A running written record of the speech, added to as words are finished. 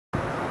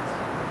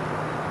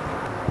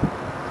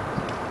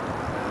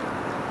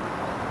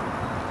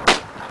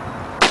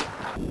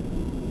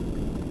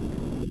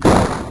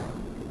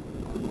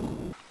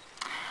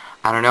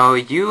I don't know,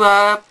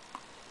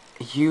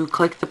 you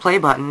clicked the play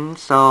button,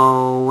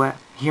 so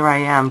here I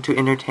am to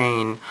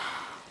entertain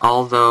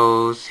all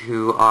those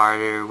who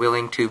are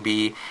willing to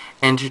be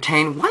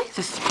entertained. Why is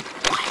this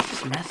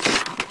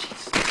messed up?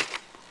 Jesus.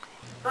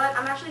 But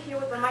I'm actually here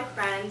with one of my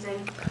friends, and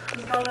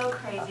he's going a little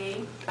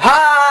crazy.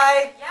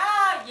 Hi!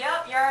 Yeah,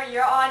 yep,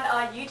 you're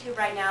on YouTube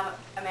right now,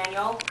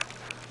 Emmanuel.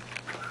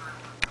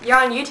 You're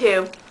on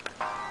YouTube.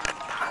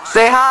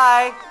 Say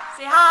hi!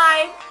 Say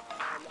hi!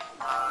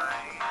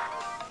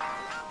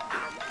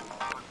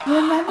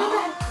 Remember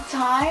that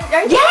time?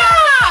 Yeah!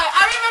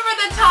 I remember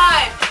the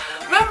time!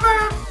 Remember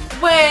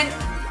when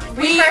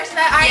we first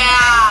met?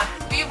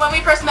 When we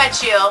first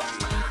met you.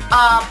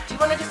 Do you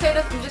want to just say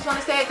this? You just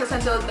want to say it because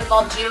since it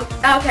involved you?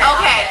 Okay,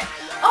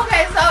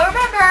 so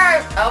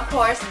remember, of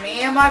course,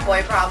 me and my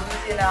boy problems,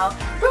 you know.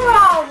 We were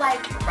all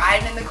like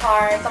riding in the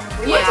car and stuff.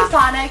 We went to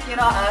Sonic, you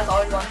know, us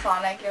always going to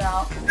Sonic, you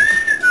know.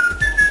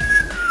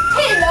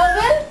 Hey,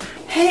 Melvin!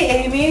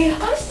 Hey, Amy!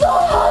 I'm so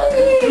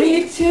hungry!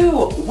 Me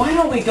too! Why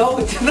don't we go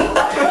to the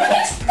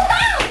library?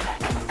 Stop!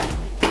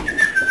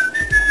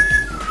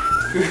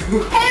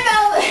 Hey,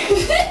 Melvin!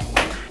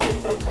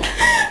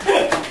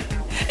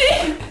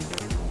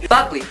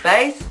 Bubbly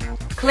face,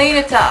 clean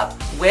it up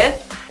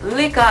with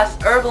Likas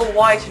Herbal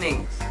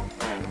Whitenings.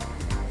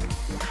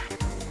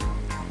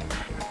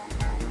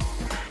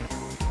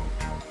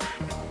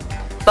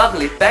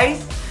 Bubbly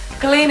face,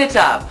 clean it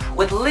up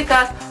with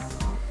Likas.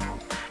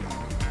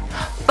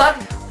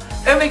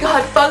 Oh my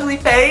god, fugly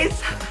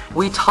face!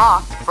 We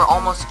talked for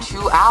almost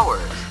 2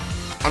 hours,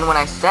 and when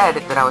I said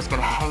that I was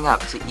gonna hang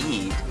up to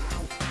eat,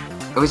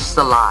 it was just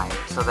a lie,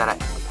 so that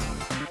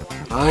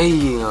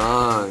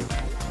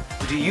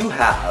Do you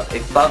have a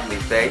fugly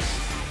face?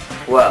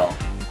 Well,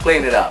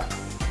 clean it up.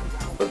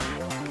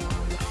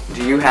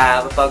 Do you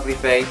have a fugly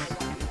face?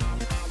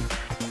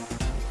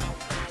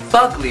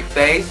 Fugly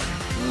face,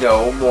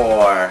 no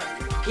more.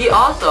 He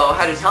also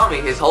had to tell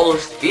me his whole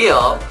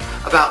spiel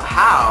about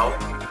how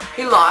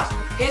he lost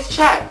his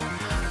check.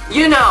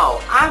 You know,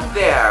 I'm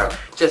there,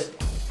 just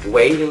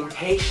waiting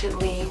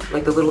patiently,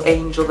 like the little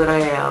angel that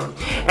I am.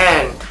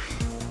 And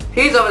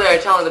he's over there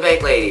telling the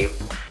bank lady,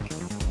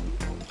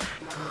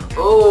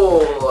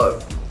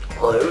 oh,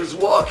 well, I was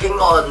walking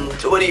on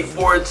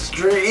 24th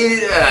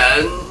Street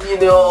and, you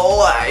know,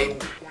 I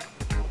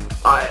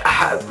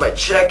had my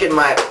check in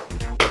my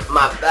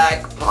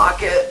back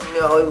pocket, you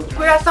know.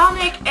 We're at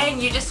Sonic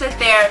and you just sit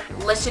there,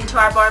 listen to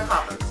our boy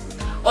problems.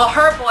 Well,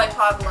 her boy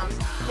problems.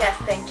 Yes,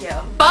 thank you.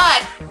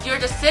 But you're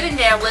just sitting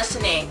there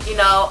listening, you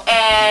know,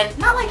 and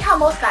not like how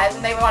most guys,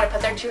 when they want to put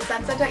their 2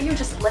 cents into it, you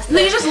just listen.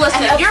 You just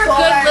listen. You're a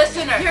good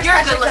listener. You're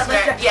a good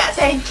listener. Yes.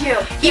 Thank you.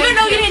 Even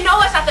though you didn't know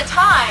us at the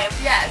time.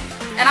 Yes.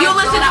 And you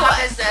listened to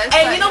us.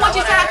 And you know what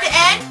you said at the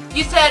end?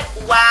 You said,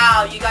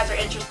 wow, you guys are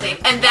interesting.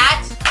 And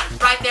that,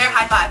 right there,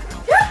 high five.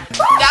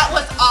 That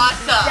was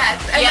awesome. Yes.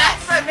 And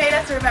that's what made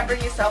us remember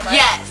you so much.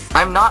 Yes.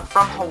 I'm not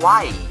from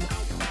Hawaii.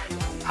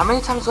 How many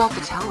times do I have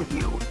to tell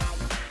you?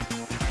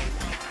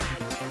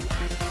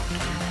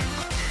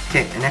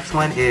 Okay, the next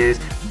one is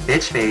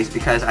bitch face,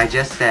 because I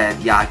just said,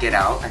 yeah, get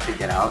out. I said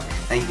get out.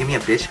 And you give me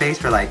a bitch face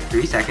for like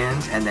 3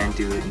 seconds and then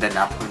do the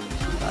napun.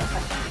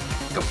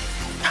 Go.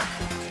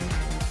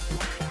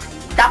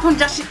 Napun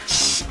just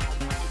shh.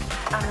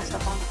 I'm gonna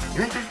stop on.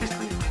 You're right, just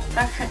leave.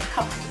 Okay,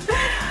 come on.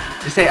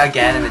 Just say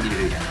again and then you do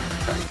it again.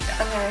 Sorry.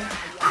 Yeah. Okay.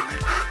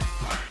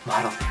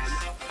 Model face.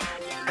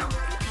 Go.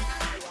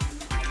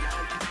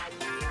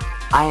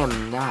 I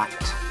am not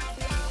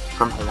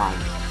from Hawaii.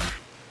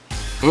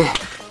 Yeah.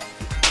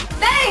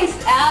 Thanks,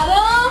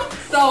 Adam!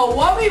 So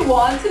what we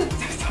want to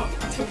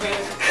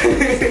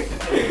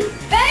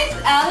Thanks,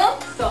 Adam!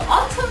 So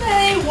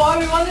ultimately what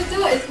we want to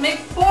do is make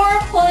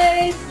 4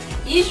 plays,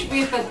 each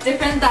with a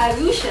different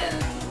dilution.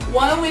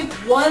 One with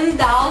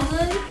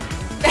 1,000.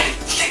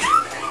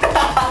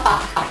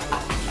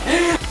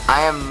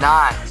 I am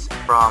not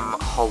from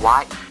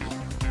Hawaii.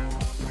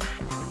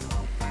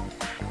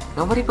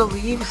 Nobody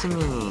believes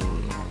me.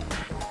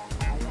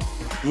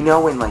 You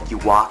know when like you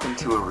walk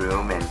into a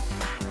room and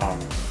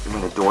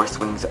when the door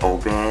swings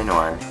open,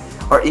 or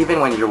even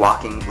when you're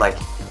walking like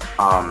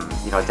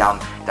you know, down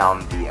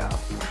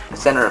the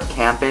center of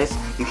campus,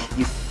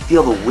 you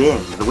feel the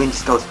wind. The wind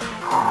just goes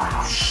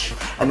whoosh,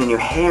 and then your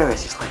hair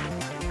is just like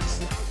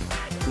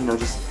you know,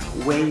 just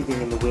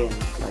waving in the wind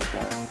like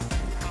that.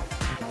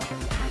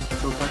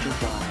 So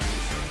butterflies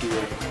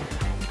feel.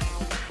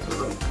 It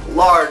was a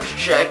large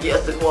check,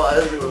 yes it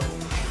was.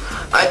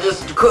 I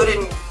just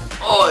couldn't.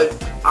 I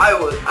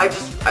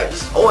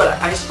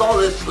saw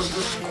this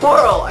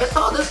squirrel. I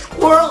saw this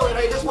squirrel and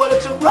I just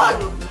wanted to run.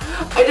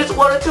 I just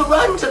wanted to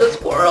run to the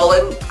squirrel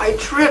and I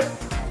tripped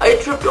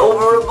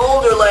over a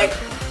boulder like,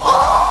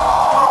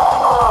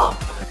 oh!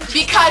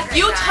 Because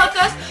you took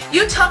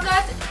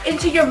us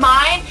into your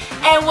mind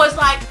and was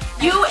like,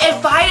 you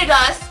invited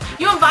us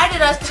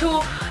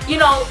to, you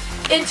know,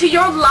 into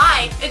your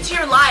life,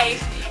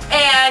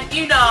 and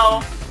you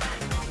know.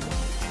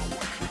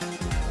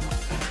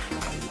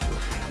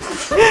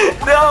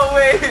 No,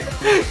 wait,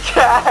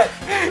 Cat,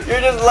 you're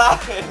just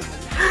laughing.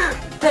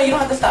 No, you don't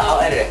have to stop. I'll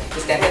edit it.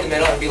 Just stand in the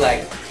middle and be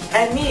like,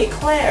 and me,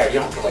 Claire. You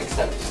don't have to like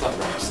stop.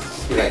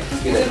 Just be like,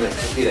 just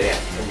do that,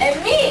 yeah.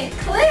 And me,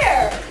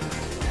 Claire.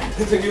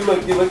 So you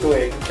look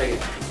away. Stare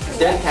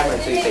at the camera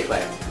until you say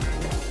Claire.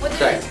 What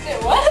Sorry. did you say?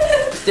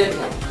 What? Stare at the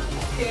camera.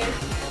 Okay.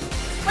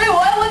 Wait,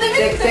 what did you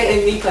say? Say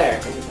and me, Claire.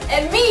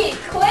 And me,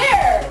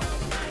 Claire.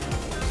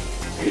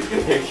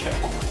 There you go.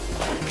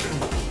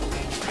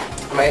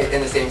 Am I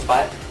in the same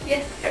spot?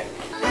 Yes. Okay.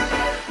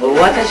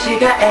 私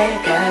が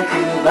描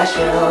く場所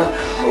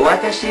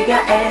私が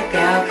描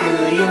く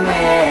夢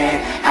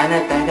あ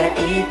なたがい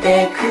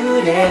てく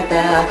れた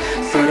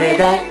それ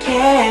だけ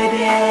で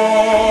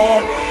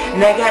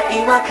願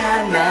いは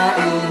叶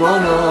うも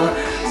の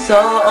そう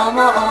思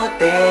っ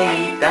て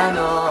いた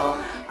の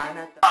あ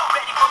なた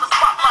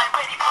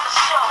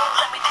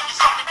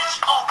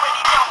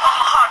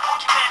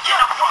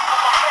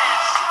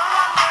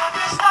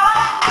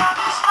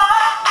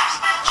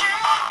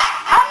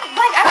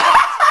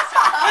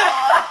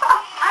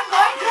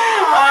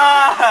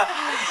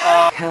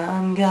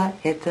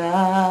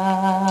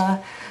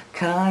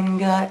考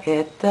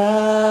え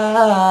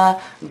た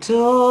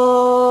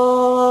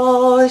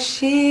どう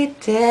し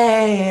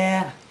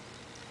て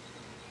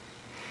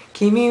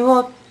君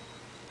を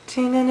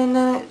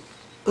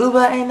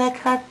奪えな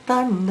かっ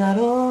たんだ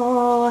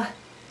ろう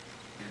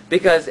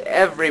Because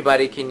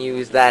everybody can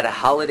use that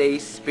holiday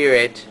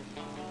spirit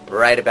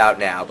right about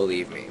now,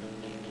 believe me.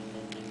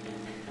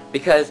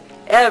 Because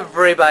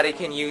everybody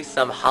can use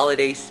some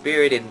holiday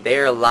spirit in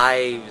their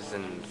lives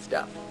and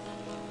stuff.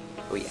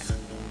 Oh yeah.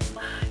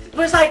 It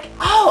was like,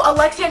 oh,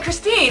 Alexia and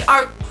Christine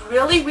are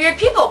really weird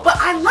people, but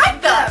I like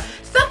them.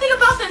 Something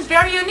about them is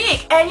very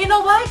unique. And you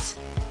know what?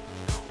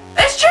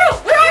 It's true.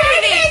 We're all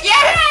unique.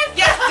 Yes.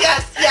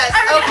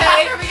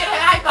 Okay.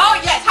 Oh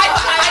yes, high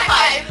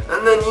five.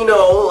 And then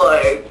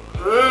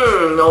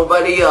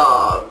nobody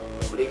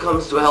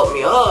comes to help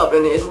me up,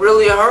 and it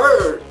really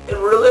hurt. It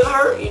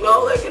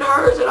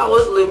hurts, and I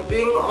was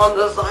limping on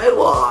the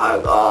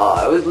sidewalk.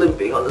 I was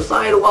limping on the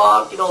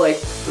sidewalk,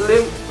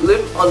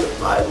 limp on the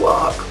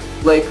sidewalk,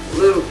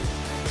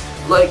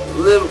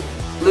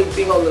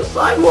 limping on the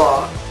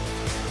sidewalk.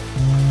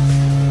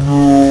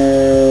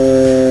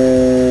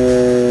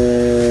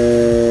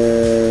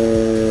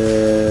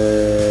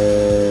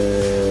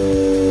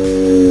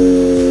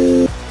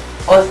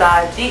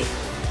 Osaji.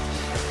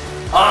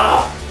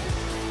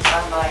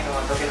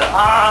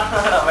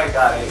 Oh my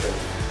god, I hate this.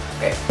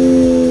 Okay.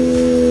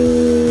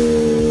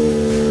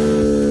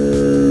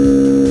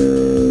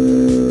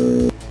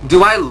 Do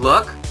I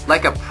look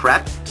like a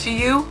prep to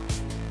you?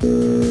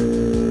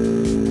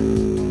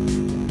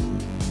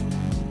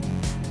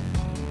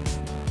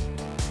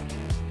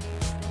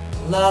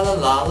 La la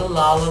la la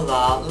la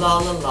la la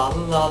la la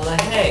la la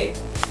hey.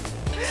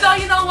 So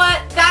you know what?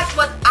 That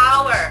was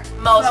our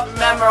most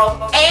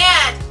memorable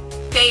and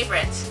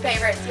favorites,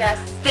 yes,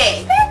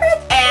 thing.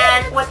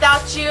 And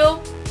without you,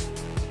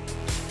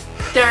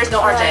 there is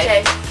no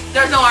RJ.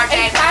 There's no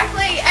RJ.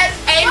 Exactly. And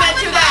Amen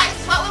to that.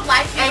 What would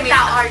life be Amen.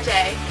 without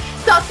RJ?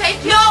 So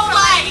thank you. No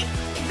life.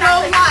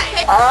 No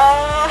life.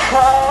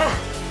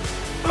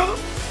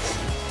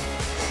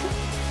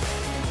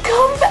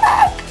 Come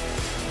back.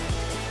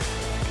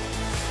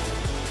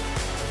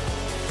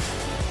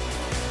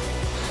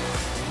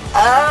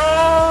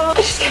 I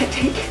just can't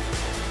take it.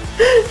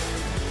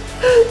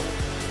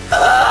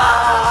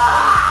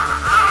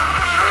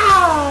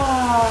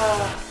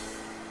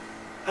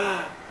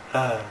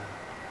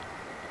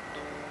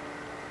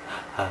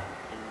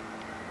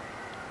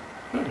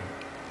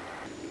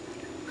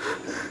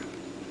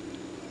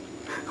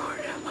 Where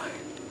am I?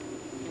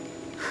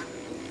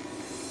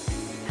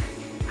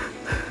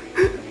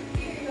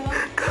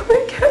 Come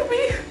and get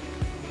me.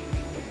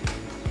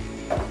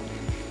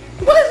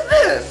 What is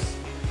this?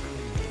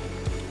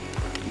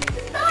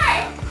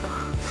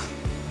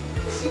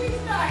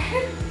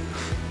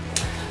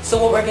 So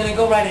what we're gonna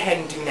go right ahead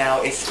and do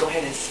now is go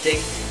ahead and stick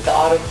the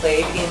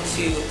autoclave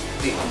into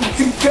the.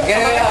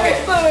 Okay.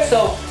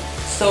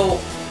 So,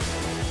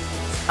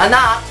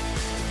 anak,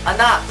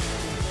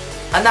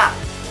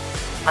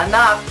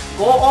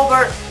 go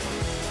over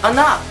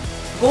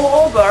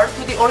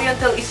to the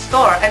Oriental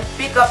store and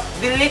pick up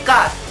the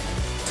likas.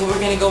 So what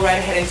we're gonna go right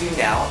ahead and do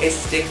now is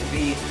stick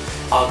the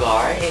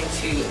agar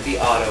into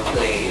the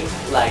autoclave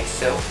like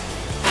so.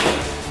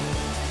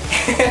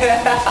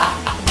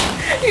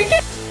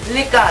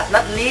 Likas,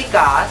 not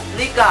likas,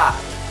 likas.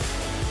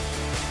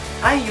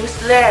 I'm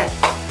useless.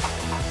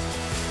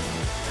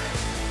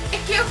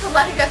 Thank you for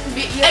letting us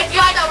meet you. If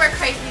you know we're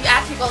crazy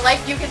ass people, like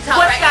you can tell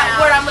What's right that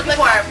now. word I'm looking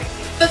for?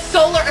 The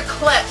solar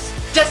eclipse.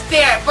 Just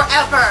there,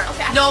 forever.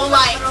 Okay, no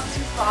light. A little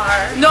too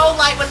far. No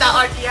light without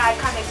RJ. Yeah, I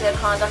kind of did,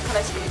 huh? That's kind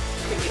of creepy.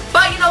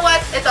 But you know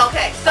what? It's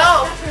okay.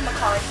 So,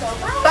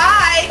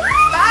 bye.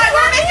 Bye.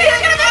 We're missing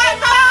you.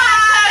 Bye.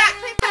 Bye.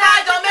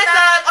 Don't miss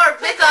us or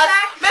miss us.